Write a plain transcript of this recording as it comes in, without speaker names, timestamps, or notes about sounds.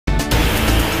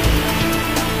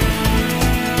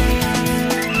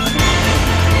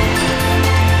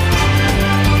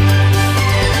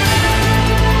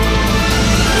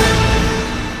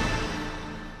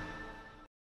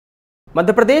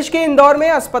मध्य प्रदेश के इंदौर में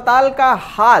अस्पताल का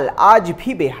हाल आज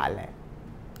भी बेहाल है।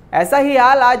 ऐसा ही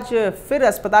हाल आज फिर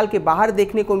अस्पताल के बाहर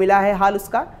देखने को मिला है। हाल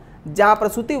उसका, जहां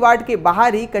प्रसूति वार्ड के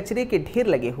बाहर ही कचरे के ढेर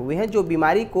लगे हुए हैं, जो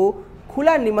बीमारी को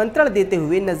खुला निमंत्रण देते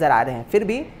हुए नजर आ रहे हैं। फिर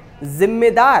भी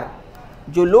जिम्मेदार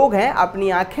जो लोग हैं अपनी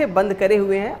आंखें बंद करे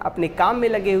हुए हैं, अपने काम में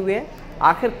लगे हुए हैं।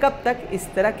 आखिर कब तक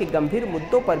इस तरह के गंभीर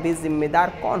मुद्दों पर भी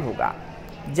जिम्मेदार कौन होगा?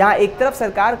 जहां एक तरफ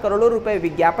सरकार करोड़ों रुपए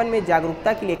विज्ञापन में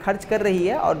जागरूकता के लिए खर्च कर रही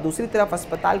है और दूसरी तरफ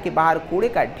अस्पताल के बाहर कूड़े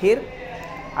का ढेर।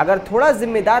 अगर थोड़ा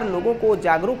जिम्मेदार लोगों को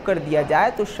जागरूक कर दिया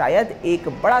जाए तो शायद एक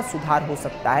बड़ा सुधार हो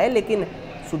सकता है। लेकिन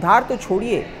सुधार तो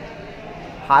छोड़िए,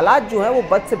 हालात जो हैं वो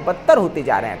बद से बदतर होते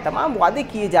जा रहे हैं। तमाम वादे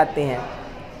किए जाते हैं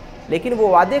लेकिन वो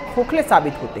वादे खोखले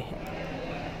साबित होते हैं।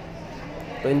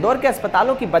 तो इंदौर के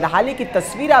अस्पतालों की बदहाली की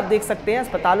तस्वीर आप देख सकते हैं।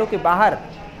 अस्पतालों के बाहर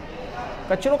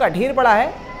कचरों का ढेर पड़ा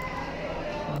है,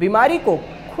 बीमारी को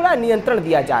खुला नियंत्रण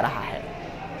दिया जा रहा है।